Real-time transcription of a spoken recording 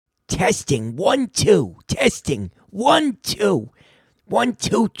Testing, 1, 2. Testing, 1, 2. 1,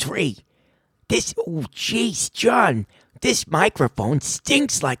 2, 3. This, oh, jeez, John. This microphone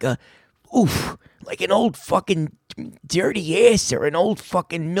stinks like an old fucking dirty ass or an old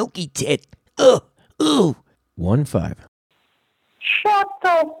fucking milky tit. Ugh, ooh. 1, 5. Shut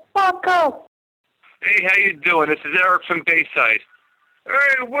the fuck up. Hey, how you doing? This is Eric from Bayside.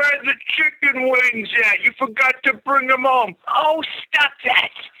 Hey, where's the chicken wings at? You forgot to bring them home. Oh, stop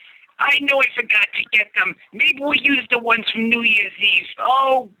that. I know I forgot to get them. Maybe we'll use the ones from New Year's Eve.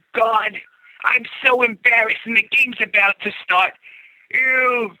 Oh, God. I'm so embarrassed and the game's about to start.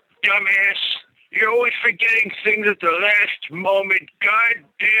 You dumbass. You're always forgetting things at the last moment. God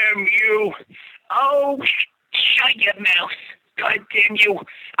damn you. Oh, shut your mouth. God damn you.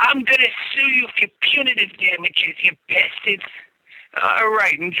 I'm going to sue you for punitive damages, you bastards. All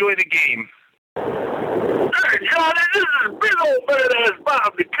right, enjoy the game. Hey, Johnny, this is big old badass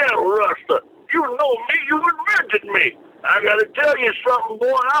Bob the Cattle Rustler. You know me, you invented me. I gotta tell you something, boy.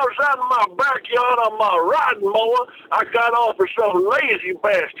 I was out in my backyard on my riding mower. I got off of some lazy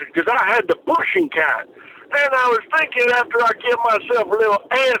bastard because I had the pushing kind. And I was thinking after I give myself a little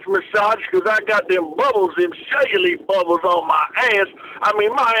ass massage because I got them bubbles, them cellulite bubbles on my ass. I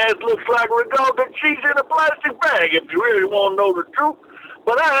mean, my ass looks like regaled cheese in a plastic bag, if you really want to know the truth.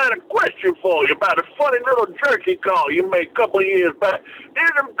 But I had a question for you about a funny little jerky call you made a couple of years back.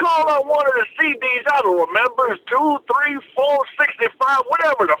 Didn't call on one of the CDs, I don't remember. It's 2, 3, 4, 65,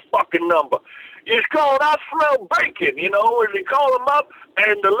 whatever the fucking number. It's called I Smell Bacon, you know, and you call them up,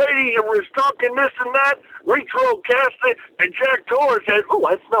 and the lady was talking this and that, retrocast it, and Jack Torres said, "Oh,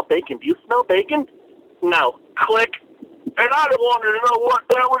 I smell bacon. Do you smell bacon?" No. Click. And I wanted to know what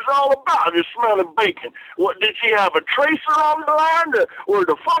that was all about, just smelling bacon. What, did she have a tracer on the line? Were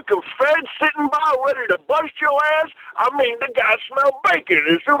the fucking feds sitting by ready to bust your ass? I mean, the guy smelled bacon.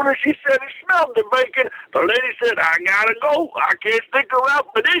 As soon as she said he smelled the bacon, the lady said, "I gotta go. I can't stick around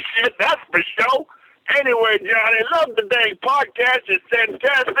for this shit, that's for sure." Anyway, Johnny, love the dang podcast. It's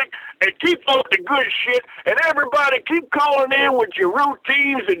fantastic. And keep up the good shit. And everybody keep calling in with your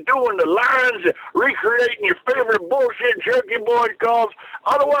routines and doing the lines and recreating your favorite bullshit Jerky Boy calls.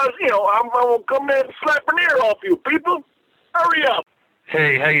 Otherwise, you know, I'm going to come in and slap an ear off you people. Hurry up.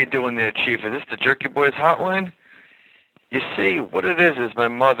 Hey, how you doing there, Chief? Is this the Jerky Boys hotline? You see, what it is my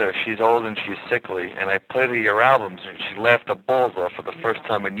mother. She's old and she's sickly, and I played her your albums, and she laughed her balls off for the first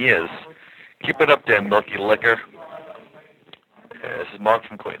time in years. Keep it up there, Milky Liquor. This is Mark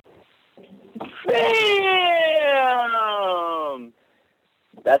from Queens. Damn!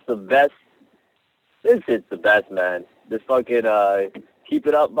 That's the best. This shit's the best, man. This fucking, keep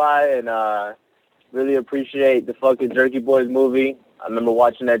it up by, and, really appreciate the fucking Jerky Boys movie. I remember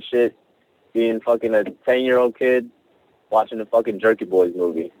watching that shit, being fucking a 10-year-old kid, watching the fucking Jerky Boys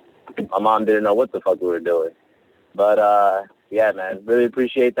movie. My mom didn't know what the fuck we were doing. But, yeah, man, really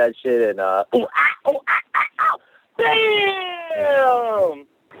appreciate that shit, and, damn!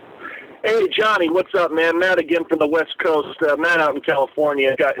 Hey, Johnny, what's up, man? Matt again from the West Coast. Matt out in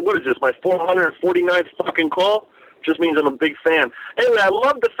California. What is this, my 449th fucking call? Just means I'm a big fan. Anyway, I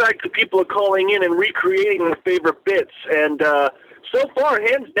love the fact that people are calling in and recreating their favorite bits. And so far,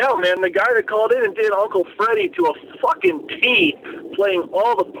 hands down, man, the guy that called in and did Uncle Freddy to a fucking T, playing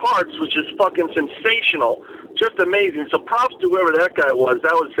all the parts, which is fucking sensational. Just amazing. So props to whoever that guy was.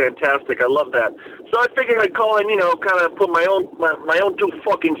 That was fantastic. I love that. So I figured I'd call in, you know, kind of put my own 2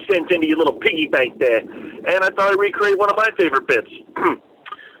 fucking cents into your little piggy bank there. And I thought I'd recreate one of my favorite bits.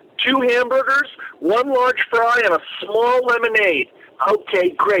 2 hamburgers, 1 large fry, and a small lemonade.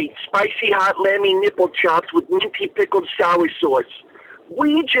 Okay, great. Spicy hot lammy nipple chops with minty pickled sour sauce.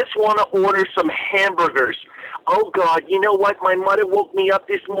 We just want to order some hamburgers. Oh, God, you know what? My mother woke me up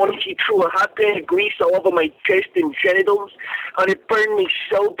this morning. She threw a hot pan of grease all over my chest and genitals, and it burned me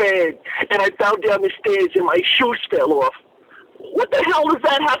so bad. And I fell down the stairs, and my shoes fell off. What the hell does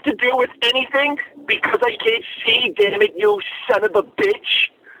that have to do with anything? Because I can't see, damn it, you son of a bitch.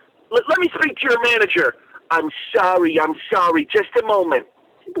 Let me speak to your manager. I'm sorry. Just a moment.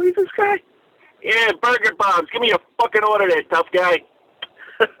 You believe this guy? Yeah, Burger Bombs. Give me a fucking order there, tough guy.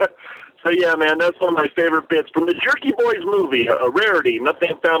 So, yeah, man, that's one of my favorite bits from the Jerky Boys movie, a rarity.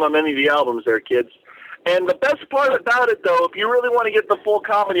 Nothing found on any of the albums there, kids. And the best part about it, though, if you really want to get the full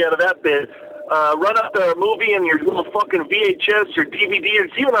comedy out of that bit, run up the movie in your little fucking VHS or DVD, or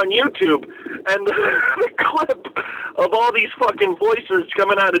it's even on YouTube, and the clip of all these fucking voices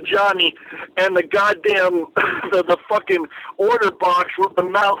coming out of Johnny and the goddamn, the fucking order box with the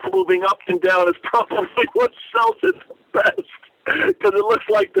mouth moving up and down is probably what sells it the best. Because it looks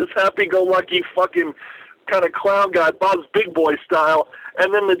like this happy-go-lucky fucking kind of clown guy, Bob's Big Boy style,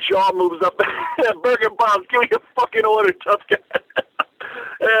 and then the jaw moves up. Burger Bob's, give me a fucking order, tough guy.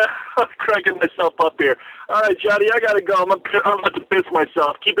 Yeah, I'm cranking myself up here. All right, Johnny, I got to go. I'm about to piss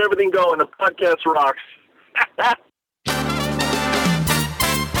myself. Keep everything going. The podcast rocks.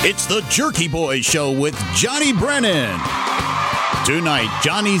 It's the Jerky Boys Show with Johnny Brennan. Tonight,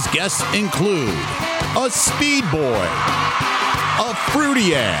 Johnny's guests include a speed boy, a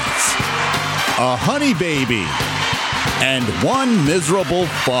fruity ass, a honey baby, and one miserable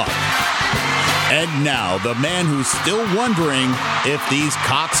fuck. And now, the man who's still wondering if these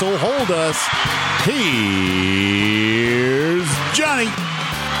cocks will hold us, here's Johnny.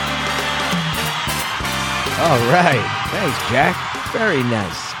 All right. Thanks, Jack. Very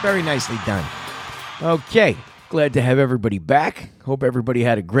nice. Very nicely done. Okay. Glad to have everybody back. Hope everybody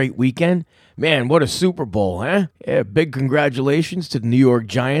had a great weekend. Man, what a Super Bowl, huh? Yeah, big congratulations to the New York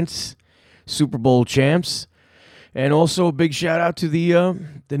Giants, Super Bowl champs. And also a big shout out to the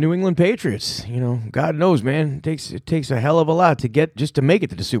New England Patriots. You know, God knows, man, it takes a hell of a lot to make it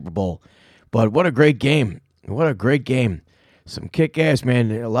to the Super Bowl. But what a great game. What a great game. Some kick-ass,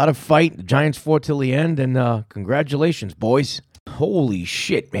 man. A lot of fight. The Giants fought till the end, and congratulations, boys. Holy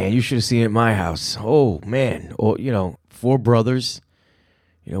shit, man. You should have seen it at my house. Oh, man. Oh, 4 brothers,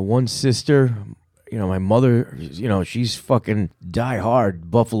 1 sister. My mother, she's fucking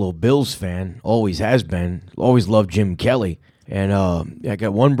die-hard Buffalo Bills fan. Always has been. Always loved Jim Kelly. And I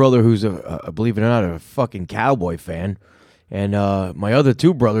got one brother who's, believe it or not, a fucking Cowboy fan. And my other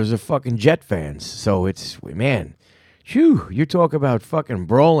 2 brothers are fucking Jet fans. So it's, man, phew, you talk about fucking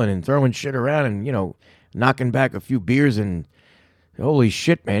brawling and throwing shit around and, knocking back a few beers and holy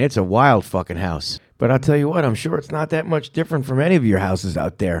shit, man, it's a wild fucking house. But I'll tell you what, I'm sure it's not that much different from any of your houses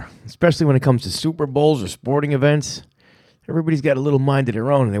out there, especially when it comes to Super Bowls or sporting events. Everybody's got a little mind of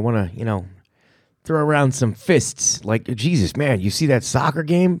their own, and they want to, throw around some fists. Like, Jesus, man, you see that soccer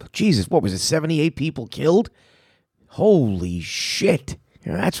game? Jesus, what was it, 78 people killed? Holy shit.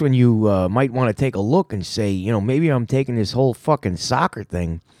 That's when you might want to take a look and say, maybe I'm taking this whole fucking soccer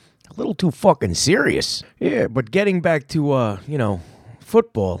thing a little too fucking serious. Yeah, but getting back to,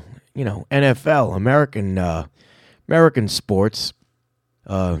 football, NFL, American sports,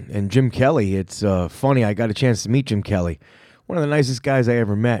 and Jim Kelly. It's funny, I got a chance to meet Jim Kelly. One of the nicest guys I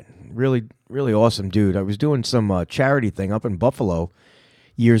ever met. Really, really awesome dude. I was doing some charity thing up in Buffalo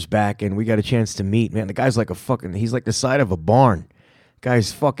years back, and we got a chance to meet. Man, the guy's like he's like the side of a barn.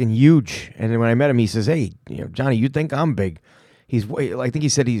 Guy's fucking huge. And then when I met him, he says, hey, Johnny, you think I'm big? I think he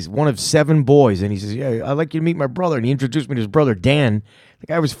said he's one of 7 boys, and he says, yeah, I'd like you to meet my brother. And he introduced me to his brother, Dan. The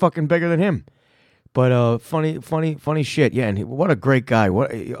guy was fucking bigger than him. But funny shit. Yeah, and what a great guy.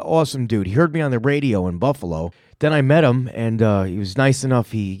 What awesome dude. He heard me on the radio in Buffalo. Then I met him, and he was nice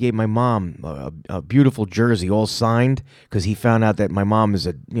enough. He gave my mom a beautiful jersey, all signed, because he found out that my mom is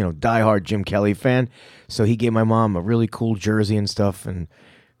a diehard Jim Kelly fan. So he gave my mom a really cool jersey and stuff. And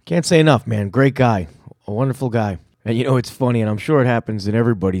can't say enough, man. Great guy. A wonderful guy. And it's funny, and I'm sure it happens in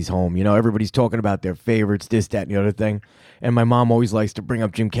everybody's home. Everybody's talking about their favorites, this, that, and the other thing. And my mom always likes to bring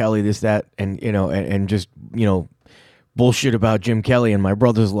up Jim Kelly, this, that, and and just bullshit about Jim Kelly. And my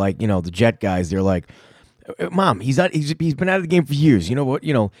brother's like, the Jet guys, they're like, Mom, he's been out of the game for years. You know what?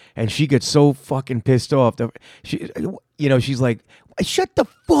 And she gets so fucking pissed off. She's like, shut the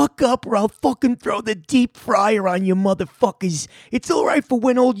fuck up or I'll fucking throw the deep fryer on you motherfuckers. It's all right for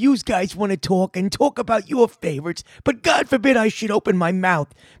when old yous guys want to talk and talk about your favorites, but God forbid I should open my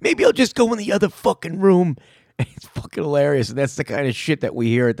mouth. Maybe I'll just go in the other fucking room. It's fucking hilarious, and that's the kind of shit that we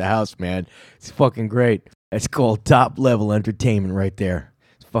hear at the house, man. It's fucking great. That's called top-level entertainment right there.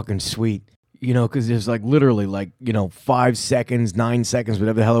 It's fucking sweet. Because there's literally 5 seconds, 9 seconds,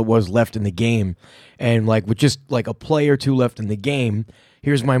 whatever the hell it was left in the game. And with just a play or 2 left in the game,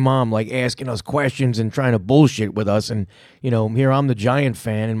 here's my mom asking us questions and trying to bullshit with us. And, here I'm the Giant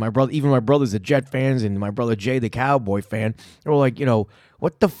fan, and my brother's the Jet fans, and my brother Jay, the Cowboy fan. They're like,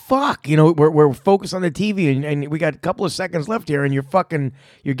 what the fuck? We're focused on the TV, and we got a couple of seconds left here, and you're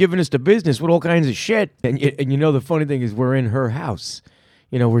giving us the business with all kinds of shit. And the funny thing is we're in her house.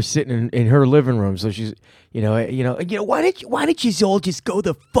 We're sitting in her living room, so she's, why don't you all just go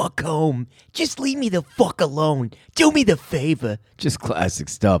the fuck home? Just leave me the fuck alone. Do me the favor. Just classic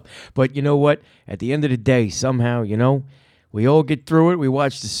stuff. But you know what? At the end of the day, somehow, we all get through it. We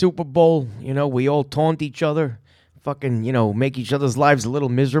watch the Super Bowl. We all taunt each other, fucking, make each other's lives a little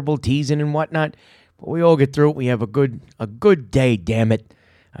miserable, teasing and whatnot. But we all get through it. We have a good day, damn it.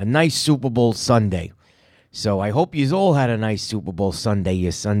 A nice Super Bowl Sunday. So I hope you all had a nice Super Bowl Sunday, you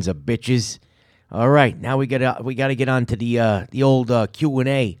sons of bitches. All right, now we got to get on to the old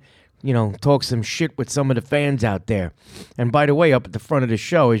Q&A. talk some shit with some of the fans out there. And by the way, up at the front of the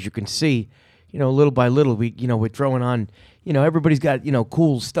show, as you can see, little by little, we're throwing on, everybody's got,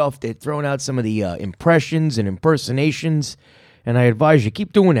 cool stuff. They're throwing out some of the impressions and impersonations. And I advise you,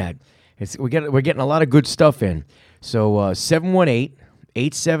 keep doing that. We're getting a lot of good stuff in. So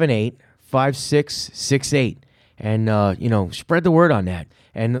 718-878-5668. And, spread the word on that.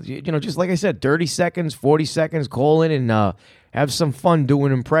 And, just like I said, 30 seconds, 40 seconds, call in and have some fun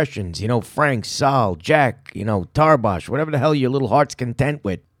doing impressions. Frank, Sal, Jack, Tarbosh, whatever the hell your little heart's content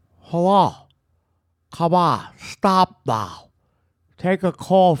with. Hello. Come on, stop now. Take a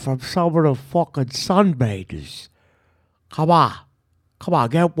call from some of the fucking sunbathers. Come on,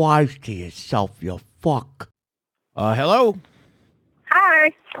 get wise to yourself, you fuck. Hello?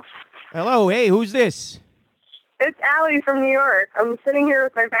 Hi, Hello, hey, who's this? it's Allie from New York. I'm sitting here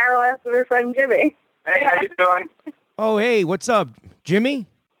with my barrel ass and her friend Jimmy. Hey, how you doing? Oh, hey, what's up, Jimmy?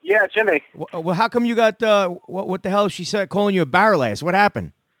 Yeah, Jimmy. Well, how come you got, what the hell she said, calling you a barrel ass? What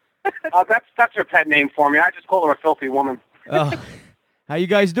happened? That's her pet name for me. I just call her a filthy woman. How you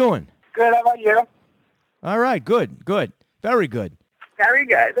guys doing? Good, how about you? All right, good, very good. Very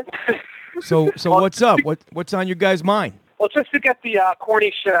good. So what's up? What's on your guys' mind? Well, just to get the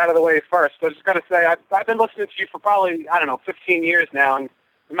corny shit out of the way first, I was just going to say, I've been listening to you for probably, 15 years now, and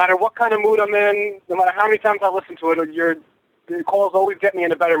no matter what kind of mood I'm in, no matter how many times I listen to it, your calls always get me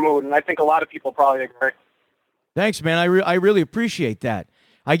in a better mood, and I think a lot of people probably agree. Thanks, man. I really appreciate that.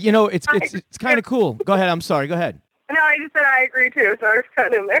 It's kind of cool. Go ahead. I'm sorry. Go ahead. No, I just said I agree too, so I was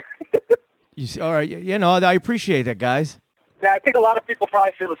cut in there. All right. I appreciate that, guys. Yeah, I think a lot of people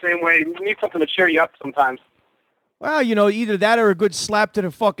probably feel the same way. You need something to cheer you up sometimes. Well, either that or a good slap to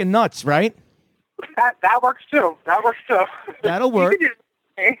the fucking nuts, right? That works too. That'll work. You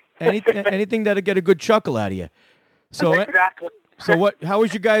can just- Anything that'll get a good chuckle out of you. So, Exactly. So what? How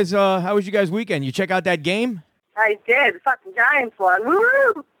was you guys' weekend? You check out that game? I did. Fucking Giants won.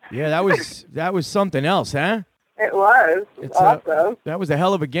 Woo! Yeah, that was something else, huh? It was. It's awesome. That was a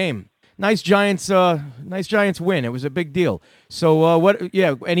hell of a game. Nice Giants win. It was a big deal. So what?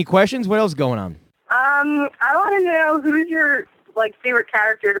 Yeah. Any questions? What else is going on? I want to know who's your favorite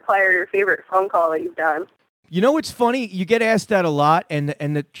character to play or your favorite phone call that you've done. It's funny. You get asked that a lot, and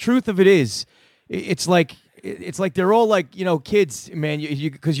the truth of it is, it's like they're all like kids, man.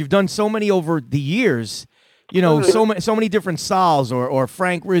 Because you've done so many over the years. So many different Sals or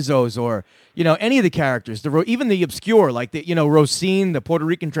Frank Rizzo's or any of the characters. Even the obscure like the Rosine, the Puerto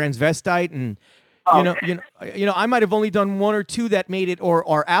Rican transvestite, and I might have only done one or two that made it or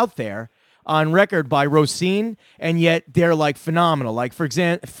are out there on record by Rosine, and yet they're like phenomenal. Like for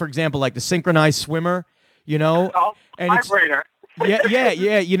example, like the synchronized swimmer, and Vibrator.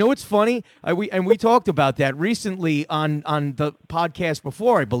 Yeah. What's funny? We talked about that recently on the podcast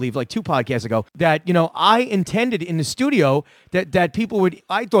before, I believe, like 2 podcasts ago, that, I intended in the studio that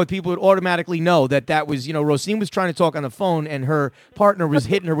I thought people would automatically know that was, Rosine was trying to talk on the phone and her partner was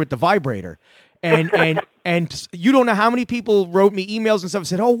hitting her with the vibrator. And you don't know how many people wrote me emails and stuff and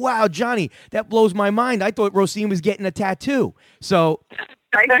said, "Oh, wow, Johnny, that blows my mind. I thought Rosine was getting a tattoo." So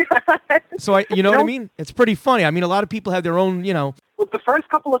you know what I mean? It's pretty funny. I mean, a lot of people have their own, Well, the first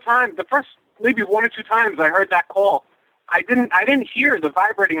couple of times, maybe 1 or 2 times I heard that call, I didn't hear the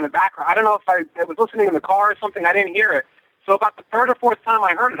vibrating in the background. I don't know if I was listening in the car or something. I didn't hear it. So about the 3rd or 4th time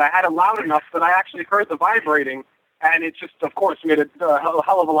I heard it, I had it loud enough that I actually heard the vibrating, and it just, of course, made it a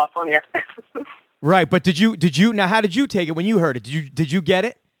hell of a lot funnier. Right, but did you? Now, how did you take it when you heard it? Did you get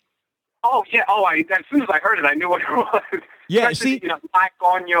it? Oh yeah. As soon as I heard it, I knew what it was. Yeah. Especially, See, back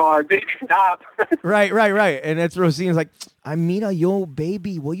on your big stop. Right. And that's Rosine's like, Amira, yo,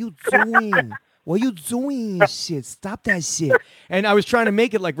 baby, what you doing? What you doing? Shit, stop that shit. And I was trying to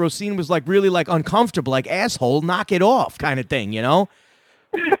make it like Rosine was like really like uncomfortable, like asshole, knock it off, kind of thing,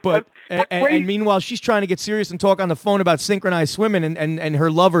 But and meanwhile, she's trying to get serious and talk on the phone about synchronized swimming, and her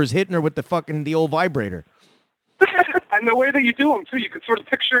lover's hitting her with the old vibrator. And the way that you do them too, you can sort of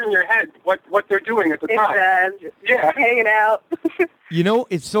picture in your head what they're doing at the time. Yeah, hanging out.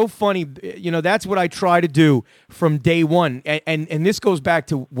 It's so funny. That's what I try to do from day one. And this goes back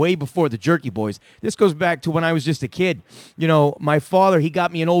to way before the Jerky Boys. This goes back to when I was just a kid. My father, he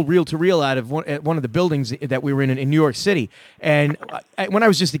got me an old reel-to-reel out of one of the buildings that we were in New York City. And when I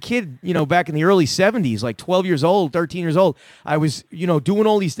was just a kid, back in the early 70s, like 12 years old, 13 years old, I was, doing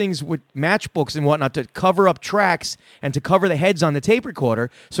all these things with matchbooks and whatnot to cover up tracks and to cover the heads on the tape recorder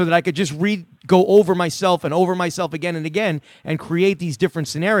so that I could just go over myself and over myself again and again and create these different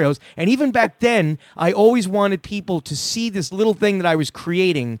scenarios. And even back then, I always wanted people to see this little thing that I was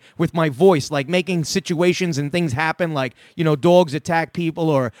creating with my voice, like making situations and things happen, like, you know, dogs attack people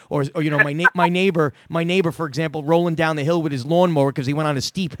or you know, my neighbor, for example, rolling down the hill with his lawnmower because he went on a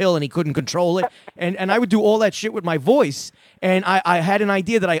steep hill and he couldn't control it. And I would do all that shit with my voice. And I had an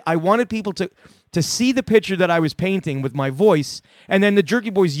idea that I wanted people to see the picture that I was painting with my voice. And then the Jerky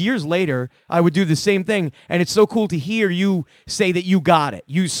Boys years later, I would do the same thing. And it's so cool to hear you say that you got it.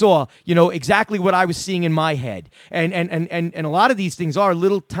 You saw, you know, exactly what I was seeing in my head. And a lot of these things are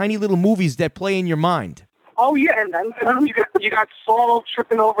tiny little movies that play in your mind. Oh, yeah, and then you got Saul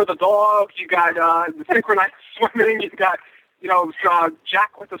tripping over the dog, you got the synchronized swimming, you got, you know,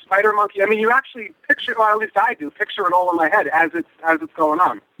 Jack with the spider monkey. I mean, you actually picture, or at least I do, picture it all in my head as it's going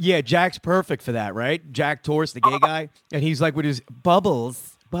on. Yeah, Jack's perfect for that, right? Jack Torse, the gay guy, and he's like with his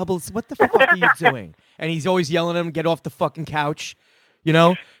Bubbles, what the fuck are you doing? And he's always yelling at him, get off the fucking couch, you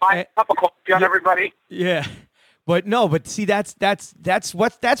know? Cup of coffee on everybody. Yeah. But see, that's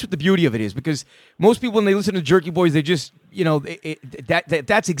what the beauty of it is, because most people, when they listen to Jerky Boys, they just, you know,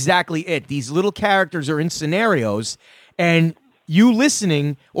 that's exactly it. These little characters are in scenarios, and you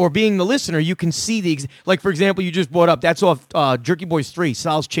listening or being the listener, you can see like, for example, you just brought up, that's off Jerky Boys 3,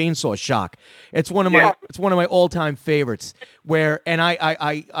 Sal's Chainsaw Shock. It's one of my all-time favorites. And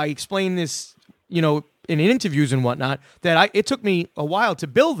I explain this, you know, in interviews and whatnot, that it took me a while to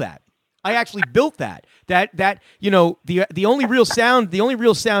build that. I actually built that. That you know, the only real sound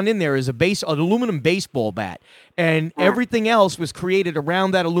in there is an aluminum baseball bat, and everything else was created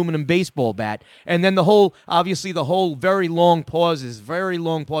around that aluminum baseball bat. And then the whole very long pauses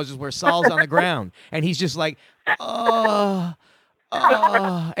where Sal's on the ground and he's just like, and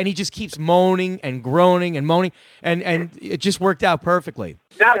he just keeps moaning and groaning and moaning, and it just worked out perfectly.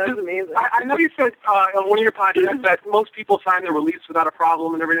 That's amazing. I know you said on one of your podcasts that most people sign their release without a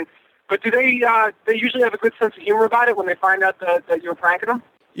problem and everything. But do they usually have a good sense of humor about it when they find out that you're pranking them?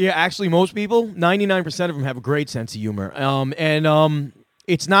 Yeah, actually, most people, 99% of them have a great sense of humor.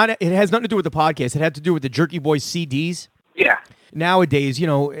 It's not. It has nothing to do with the podcast. It had to do with the Jerky Boys CDs. Yeah. Nowadays, you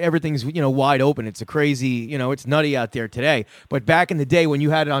know, everything's, you know, wide open. It's a crazy, you know, it's nutty out there today. But back in the day when you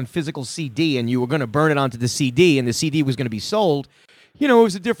had it on physical CD and you were going to burn it onto the CD and the CD was going to be sold, you know, it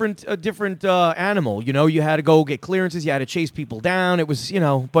was a different animal. You know, you had to go get clearances. You had to chase people down. It was, you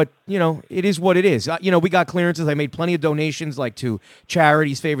know, but, you know, it is what it is. You know, we got clearances. I made plenty of donations, like to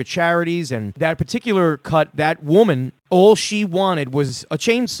charities, favorite charities. And that particular cut, that woman, all she wanted was a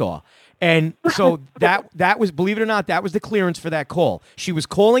chainsaw. And so that was, believe it or not, that was the clearance for that call. She was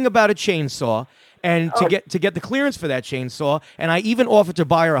calling about a chainsaw. And to get the clearance for that chainsaw, and I even offered to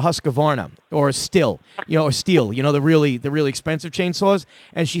buy her a Husqvarna or a Stihl, the really expensive chainsaws.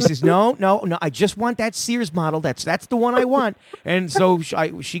 And she says, no, I just want that Sears model. That's the one I want. And so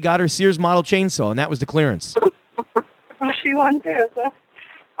she got her Sears model chainsaw, and that was the clearance. She wanted it.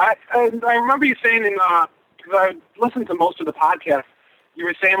 I remember you saying because I listened to most of the podcast, you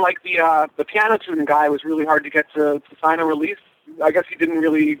were saying like the piano tuning guy was really hard to get to sign a release. I guess he didn't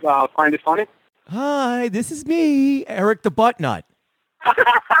really find it funny. Hi, this is me, Eric the Buttnut.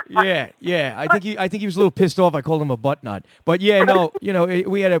 Yeah. I think he was a little pissed off. I called him a buttnut. But yeah, no, you know,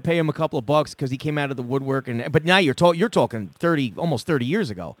 we had to pay him a couple of bucks because he came out of the woodwork. But now you're talking almost 30 years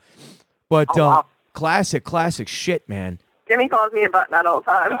ago. But wow. Classic shit, man. Jimmy calls me a buttnut all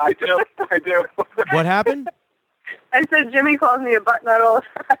the time. I do. What happened? I said Jimmy calls me a buttnut all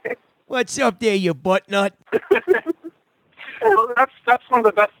the time. What's up there, you buttnut? Well, that's one of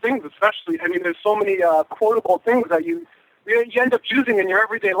the best things, especially. I mean, there's so many quotable things that you end up using in your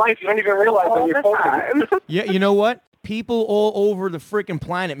everyday life. You don't even realize that you're quoting. Yeah, you know what? People all over the freaking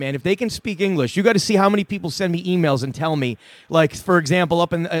planet, man, if they can speak English, you got to see how many people send me emails and tell me, like, for example,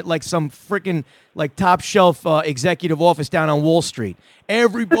 up in like some freaking like top shelf executive office down on Wall Street.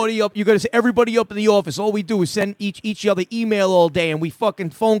 Everybody up, you got to say everybody up in the office. All we do is send each other email all day, and we fucking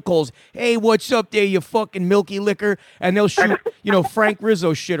phone calls. Hey, what's up there, you fucking milky liquor? And they'll shoot, you know, Frank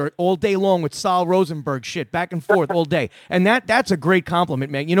Rizzo shit all day long with Sal Rosenberg shit back and forth all day. And that's a great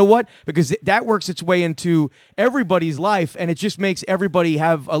compliment, man. You know what? Because that works its way into everybody's life, and it just makes everybody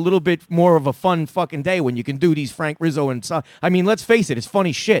have a little bit more of a fun fucking day when you can do these Frank Rizzo and Sal. I mean, let's face it, it's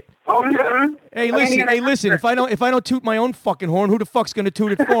funny shit. Oh, yeah. Hey, listen. If I don't toot my own fucking horn, who the fuck's gonna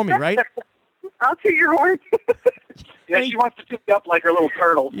toot it for me, right? I'll toot your horn. Yeah, she wants to toot you up like her little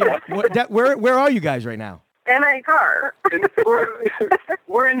turtle. Yeah. Where are you guys right now? In a car.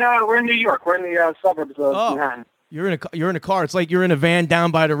 We're in New York. We're in the suburbs of Manhattan. You're in a car. It's like you're in a van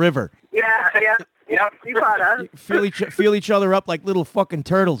down by the river. Yeah. Yeah. You caught us. Feel each other up like little fucking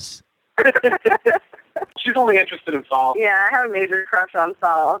turtles. She's only interested in Saul. Yeah, I have a major crush on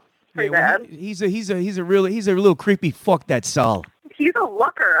Saul. Pretty Yeah, bad. he's a little creepy fuck, that Saul. He's a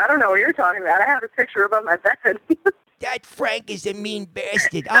looker. I don't know what you're talking about. I have a picture above my bed. That Frank is a mean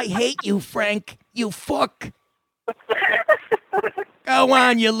bastard. I hate you, Frank. You fuck. Go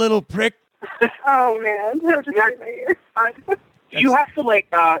on, you little prick. Oh, man. That just hurt my ears. Do you have to, like,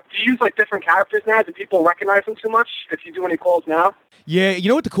 do you use, like, different characters now? Do people recognize them too much if you do any calls now? Yeah, you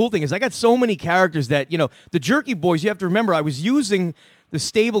know what the cool thing is? I got so many characters that, the Jerky Boys, you have to remember, I was using the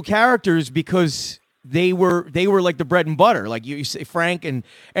stable characters because they were like the bread and butter, like you say, Frank, and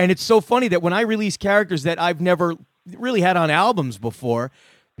it's so funny that when I release characters that I've never really had on albums before,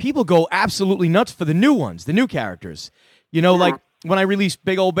 people go absolutely nuts for the new ones, the new characters. Like when I released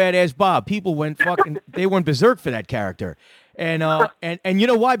Big Old Badass Bob, people went they went berserk for that character. And you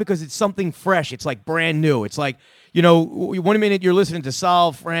know why? Because it's something fresh. It's like brand new. It's like, 1 minute you're listening to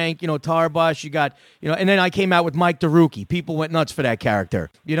Sal, Frank, Tarbush, you got, and then I came out with Mike DeRucci. People went nuts for that character.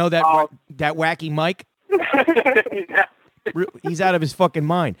 That wacky Mike? Yeah. He's out of his fucking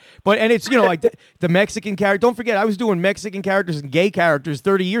mind. And it's, like the Mexican character. Don't forget, I was doing Mexican characters and gay characters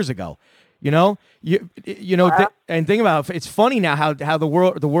 30 years ago. And think about it, it's funny now how the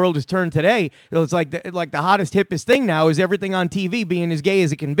world has turned today. It's like the hottest, hippest thing now is everything on TV being as gay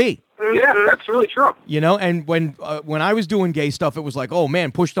as it can be. Yeah, that's really true. And when I was doing gay stuff, it was like, oh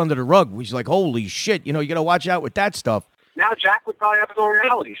man, pushed under the rug. We was like, holy shit, you got to watch out with that stuff. Now Jack would probably have his own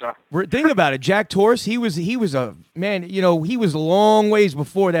reality show. Think about it, Jack Torres. He was a man. He was a long ways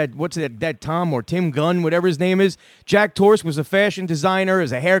before that. What's that Tom or Tim Gunn, whatever his name is. Jack Torres was a fashion designer,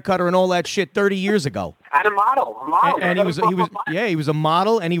 as a hair cutter, and all that shit 30 years ago. And a model. And he was a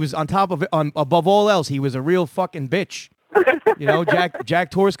model, and he was on top of it. Above all else, he was a real fucking bitch.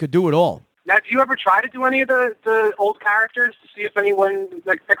 Jack Torres could do it all. Now, do you ever try to do any of the old characters to see if anyone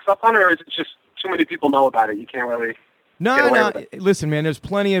picks up on it, or is it just too many people know about it? You can't really. No. Listen, man, there's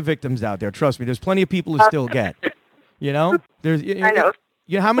plenty of victims out there. Trust me. There's plenty of people who still get. There's. I know.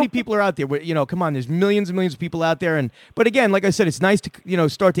 How many people are out there? Come on, there's millions and millions of people out there. But again, like I said, it's nice to,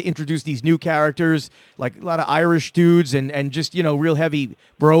 start to introduce these new characters, like a lot of Irish dudes and just, real heavy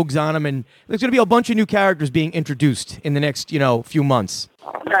brogues on them. And there's going to be a bunch of new characters being introduced in the next, few months.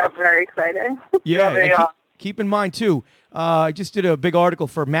 That's very exciting. Yeah. And keep in mind, too, I just did a big article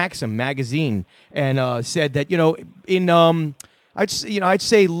for Maxim magazine and said that, I'd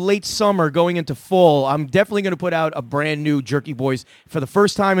say late summer going into fall, I'm definitely going to put out a brand new Jerky Boys for the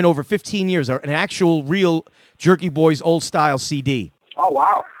first time in over 15 years, an actual real Jerky Boys old style CD. Oh,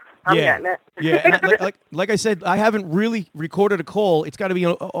 wow. I'm getting it. Yeah, and like I said, I haven't really recorded a call. It's got to be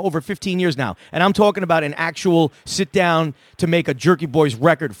over 15 years now. And I'm talking about an actual sit down to make a Jerky Boys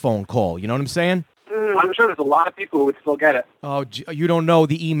record phone call. You know what I'm saying? I'm sure there's a lot of people who would still get it. Oh, you don't know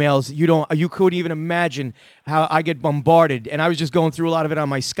the emails. You couldn't even imagine how I get bombarded. And I was just going through a lot of it on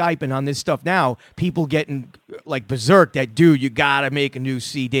my Skype and on this stuff now. People getting like berserk that, dude, you got to make a new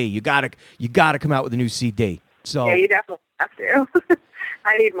CD. You got to come out with a new CD. So yeah, you definitely have to.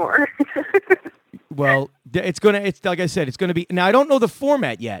 I need more. Well, it's like I said, it's going to be. Now, I don't know the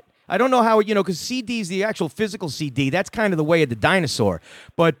format yet. I don't know how, because CD's the actual physical CD. That's kind of the way of the dinosaur.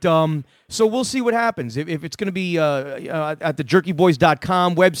 But so we'll see what happens. If it's going to be at the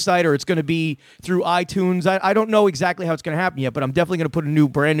jerkyboys.com website or it's going to be through iTunes. I don't know exactly how it's going to happen yet, but I'm definitely going to put a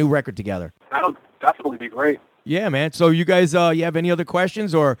brand new record together. That'll definitely be great. Yeah, man. So you guys, you have any other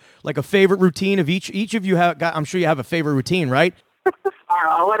questions or like a favorite routine of each of you have got? I'm sure you have a favorite routine, right? All right,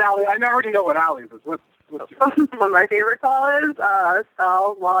 I'll let Allie. I already know what Allie's is. What's What my favorite call is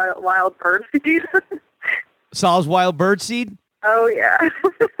Sal's Wild Bird Seed. Sal's Wild Bird Seed? Oh, yeah.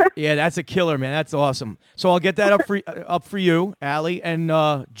 Yeah, that's a killer, man. That's awesome. So I'll get that up for you, Allie. And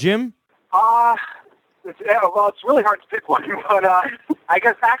Jim? It's really hard to pick one, but I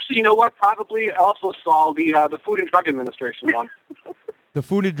guess actually, you know what? Probably also Saul, the Food and Drug Administration one. The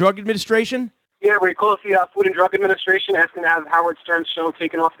Food and Drug Administration? Yeah, where he calls the Food and Drug Administration asking to have Howard Stern's show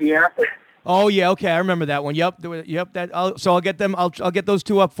taken off the air. Oh yeah, okay, I remember that one. Yep. So I'll get them. I'll get those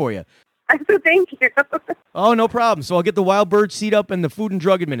two up for you. Thank you. Oh, no problem. So I'll get the Wild Bird Seed up and the Food and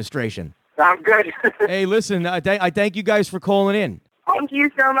Drug Administration. Sounds good. Hey, listen, I thank you guys for calling in. Thank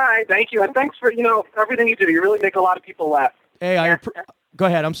you so much. Thank you, and thanks for everything you do. You really make a lot of people laugh. Hey, go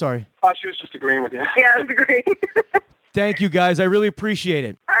ahead. I'm sorry. She was just agreeing with you. Yeah, it was great. Thank you, guys. I really appreciate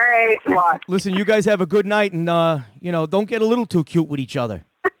it. All right. Listen, you guys have a good night, and don't get a little too cute with each other.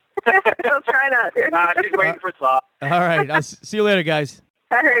 I'll try not to. She's waiting for Saul. All right. I'll see you later, guys.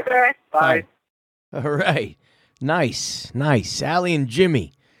 All right, bye. Bye. All right. Nice. Allie and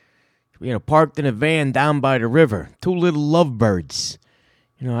Jimmy. parked in a van down by the river. Two little lovebirds,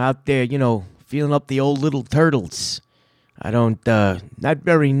 out there, feeling up the old little turtles. Not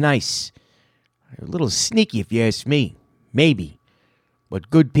very nice. A little sneaky if you ask me. Maybe. But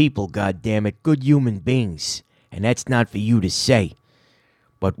good people, goddammit, good human beings. And that's not for you to say.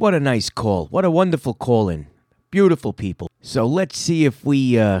 But what a nice call. What a wonderful call-in. Beautiful people. So let's see if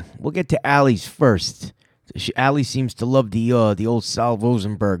we'll get to Allie's first. Allie seems to love the old Sal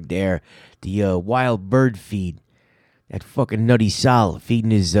Rosenberg there, the wild bird feed. That fucking nutty Sal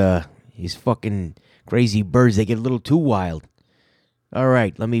feeding his fucking crazy birds. They get a little too wild. All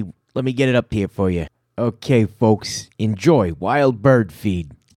right, let me get it up here for you. Okay, folks, enjoy Wild Bird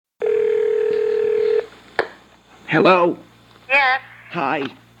Feed. Hello? Yes. Hi.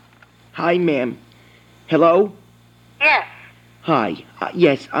 Hi, ma'am. Hello? Yes. Hi.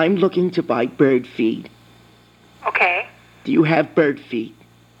 Yes, I'm looking to buy bird feed. Okay. Do you have bird feed?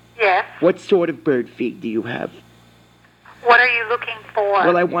 Yes. What sort of bird feed do you have? What are you looking for?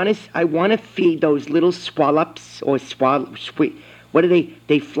 Well, I want to feed those little swallops or what are they?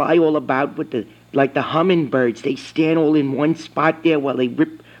 They fly all about with like the hummingbirds. They stand all in one spot there while they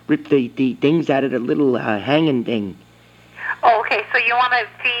rip the things out of the little hanging thing. Oh, okay. So you want to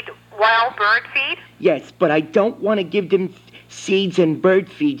feed wild bird feed? Yes, but I don't want to give them seeds and bird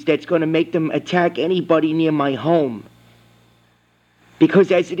feeds that's going to make them attack anybody near my home.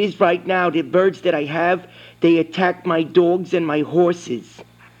 Because as it is right now, the birds that I have, they attack my dogs and my horses.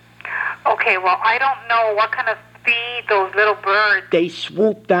 Okay, well, I don't know what kind of feed those little birds. They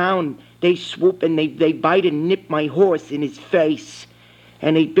swoop down. They swoop and they bite and nip my horse in his face.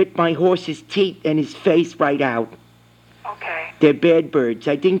 And they bit my horse's teeth and his face right out. Okay. They're bad birds.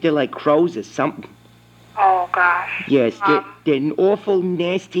 I think they're like crows or something. Oh, gosh. Yes, they're awful,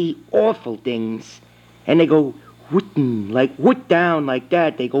 nasty, awful things. And they go whootin', like whoot down like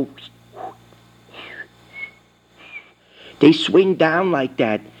that. They go... They swing down like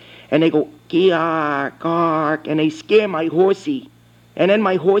that. And they go, gark, gark, and they scare my horsey. And then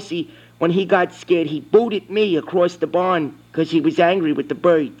my horsey, when he got scared, he booted me across the barn because he was angry with the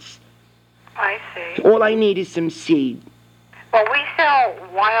birds. I see. All I need is some seed. Well, we sell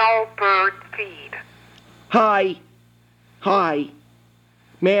wild bird feed. Hi.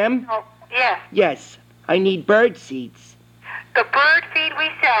 Ma'am? Oh, yes. Yes, I need bird seeds. The bird feed we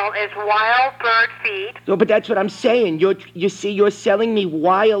sell is wild bird feed. No, but that's what I'm saying. You're selling me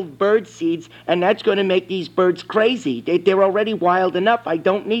wild bird seeds, and that's going to make these birds crazy. They're already wild enough. I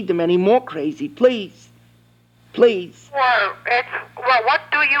don't need them any more crazy. Please. Well, what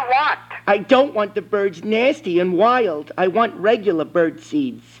do you want? I don't want the birds nasty and wild. I want regular bird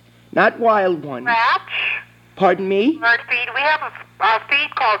seeds, not wild ones. Scratch? Pardon me? Bird feed. We have a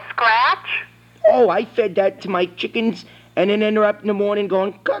feed called Scratch. Oh, I fed that to my chickens, and then they're up in the morning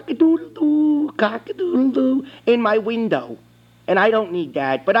going cock-a-doodle-doo, cock-a-doodle-doo in my window. And I don't need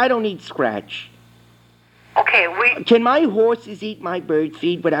that, but I don't need Scratch. Okay, Can my horses eat my bird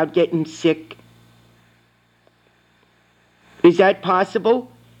feed without getting sick? Is that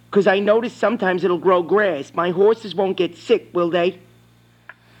possible? Because I notice sometimes it'll grow grass. My horses won't get sick, will they?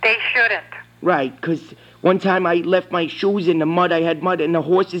 They shouldn't. Right, because one time I left my shoes in the mud. I had mud, and the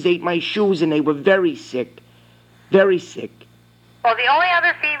horses ate my shoes, and they were very sick. Very sick. Well, the only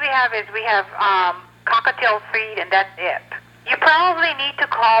other feed we have is cockatiel feed, and that's it. You probably need to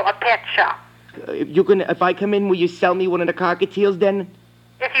call a pet shop. If I come in, will you sell me one of the cockatiels then?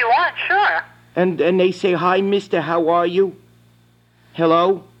 If you want, sure. And they say, hi, mister, how are you?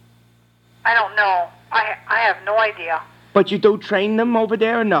 Hello? I don't know. I have no idea. But you do train them over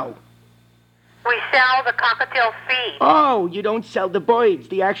there or no? We sell the cockatiel feed. Oh, you don't sell the birds,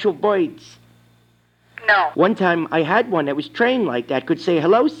 the actual birds. No. One time I had one that was trained like that. Could say,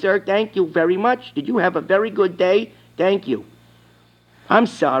 hello, sir, thank you very much. Did you have a very good day? Thank you. I'm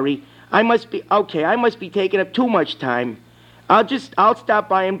sorry. I must be taking up too much time. I'll stop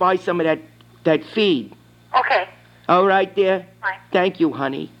by and buy some of that feed. Okay. All right, dear. Bye. Thank you,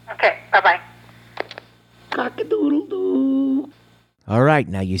 honey. Okay, bye-bye. Cock-a-doodle-doo. All right,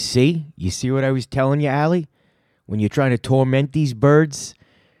 now you see what I was telling you, Allie? When you're trying to torment these birds,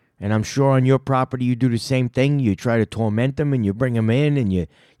 and I'm sure on your property you do the same thing. You try to torment them, and you bring them in, and you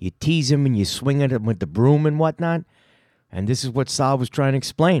tease them, and you swing at them with the broom and whatnot. And this is what Sal was trying to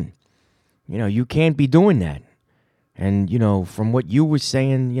explain. You can't be doing that. And, from what you were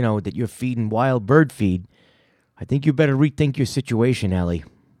saying, that you're feeding wild bird feed, I think you better rethink your situation, Allie.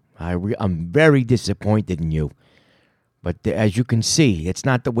 I'm very disappointed in you. But as you can see, it's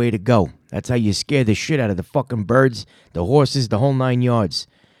not the way to go. That's how you scare the shit out of the fucking birds, the horses, the whole 9 yards.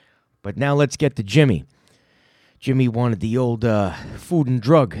 But now let's get to Jimmy. Jimmy wanted the old food and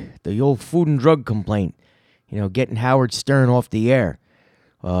drug complaint. Getting Howard Stern off the air.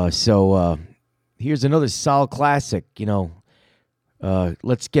 So here's another solid classic.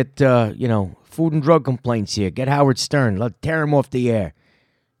 Let's get food and drug complaints here. Get Howard Stern. Let's tear him off the air.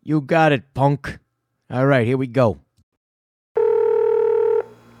 You got it, punk. All right, here we go.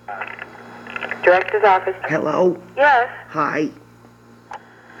 Director's office. Hello? Yes. Hi.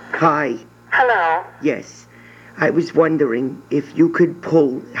 Hi. Hello. Yes. I was wondering if you could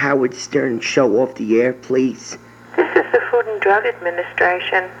pull Howard Stern's show off the air, please. This is the Food and Drug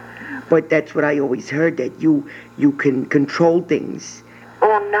Administration. But that's what I always heard, that you can control things.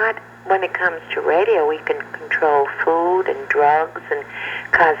 Well, not when it comes to radio. We can control food and drugs and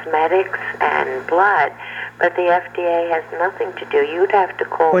cosmetics and blood. But the FDA has nothing to do. You'd have to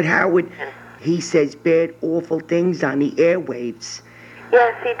call... But Howard, he says bad, awful things on the airwaves.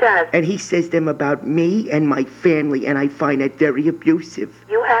 Yes, he does. And he says them about me and my family, and I find that very abusive.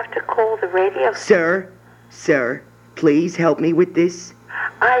 You have to call the radio... Sir, please help me with this.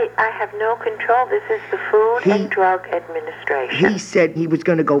 I have no control. This is the Food and Drug Administration. He said he was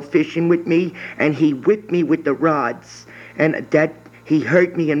going to go fishing with me, and he whipped me with the rods. And that he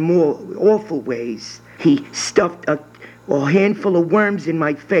hurt me in more awful ways. He stuffed a handful of worms in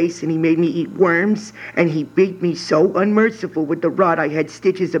my face, and he made me eat worms, and he beat me so unmerciful with the rod I had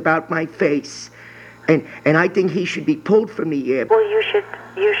stitches about my face. And I think he should be pulled from the air. Well, you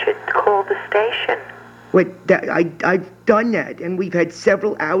should call the station. I've done that, and we've had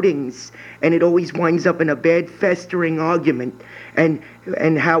several outings, and it always winds up in a bad, festering argument. And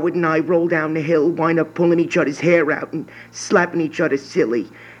Howard and I roll down the hill, wind up pulling each other's hair out and slapping each other silly.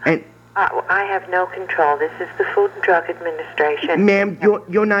 And I have no control. This is the Food and Drug Administration. Ma'am,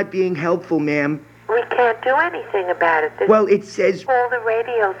 you're not being helpful, ma'am. We can't do anything about it. Well, it says... Call the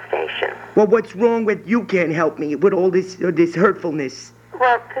radio station. Well, what's wrong with you can't help me with all this hurtfulness?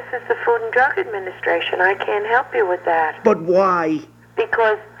 Well, this is the Food and Drug Administration. I can't help you with that. But why?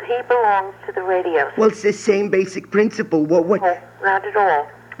 Because he belongs to the radio station. Well, it's the same basic principle. What? No, not at all.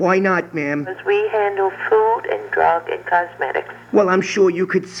 Why not, ma'am? Because we handle food and drug and cosmetics. Well, I'm sure you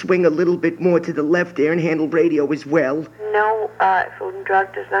could swing a little bit more to the left there and handle radio as well. No, Food and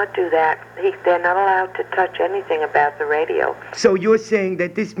Drug does not do that. They're not allowed to touch anything about the radio. So you're saying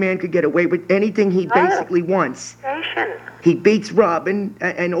that this man could get away with anything he basically wants? Station. He beats Robin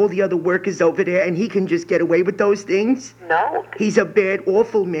and all the other workers over there, and he can just get away with those things? No. He's a bad,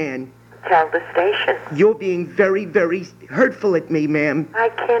 awful man. Tell the station. You're being very, very hurtful at me, ma'am. I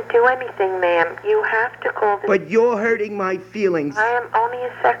can't do anything, ma'am. You have to call the... But you're hurting my feelings. I am only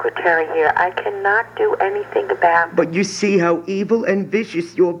a secretary here. I cannot do anything about... But you see how evil and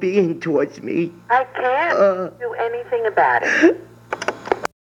vicious you're being towards me. I can't do anything about it.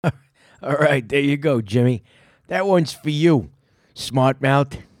 All right, there you go, Jimmy. That one's for you, smart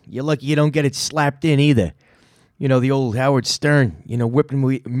mouth. You're lucky you don't get it slapped in either. The old Howard Stern, whipping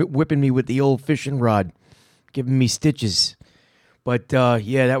me with the old fishing rod, giving me stitches. But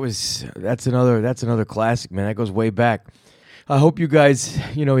yeah, that's another classic, man. That goes way back. I hope you guys,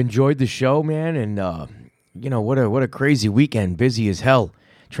 enjoyed the show, man. And what a crazy weekend, busy as hell,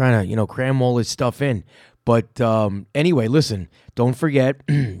 trying to cram all this stuff in. But anyway, listen, don't forget,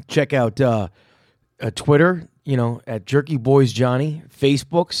 check out Twitter, at Jerky Boys Johnny,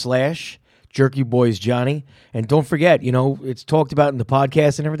 Facebook /Jerky Boys Johnny. And don't forget, it's talked about in the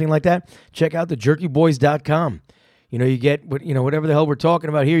podcast and everything like that. Check out the jerkyboys.com. You get whatever the hell we're talking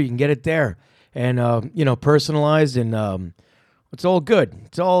about here, you can get it there. And personalized, and it's all good.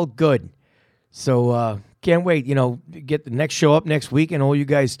 It's all good. So can't wait, get the next show up next week, and all you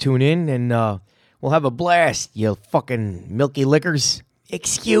guys tune in, and we'll have a blast, you fucking milky lickers.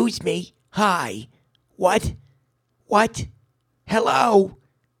 Excuse me. Hi. What? Hello?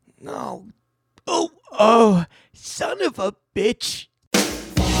 No. Oh, son of a bitch.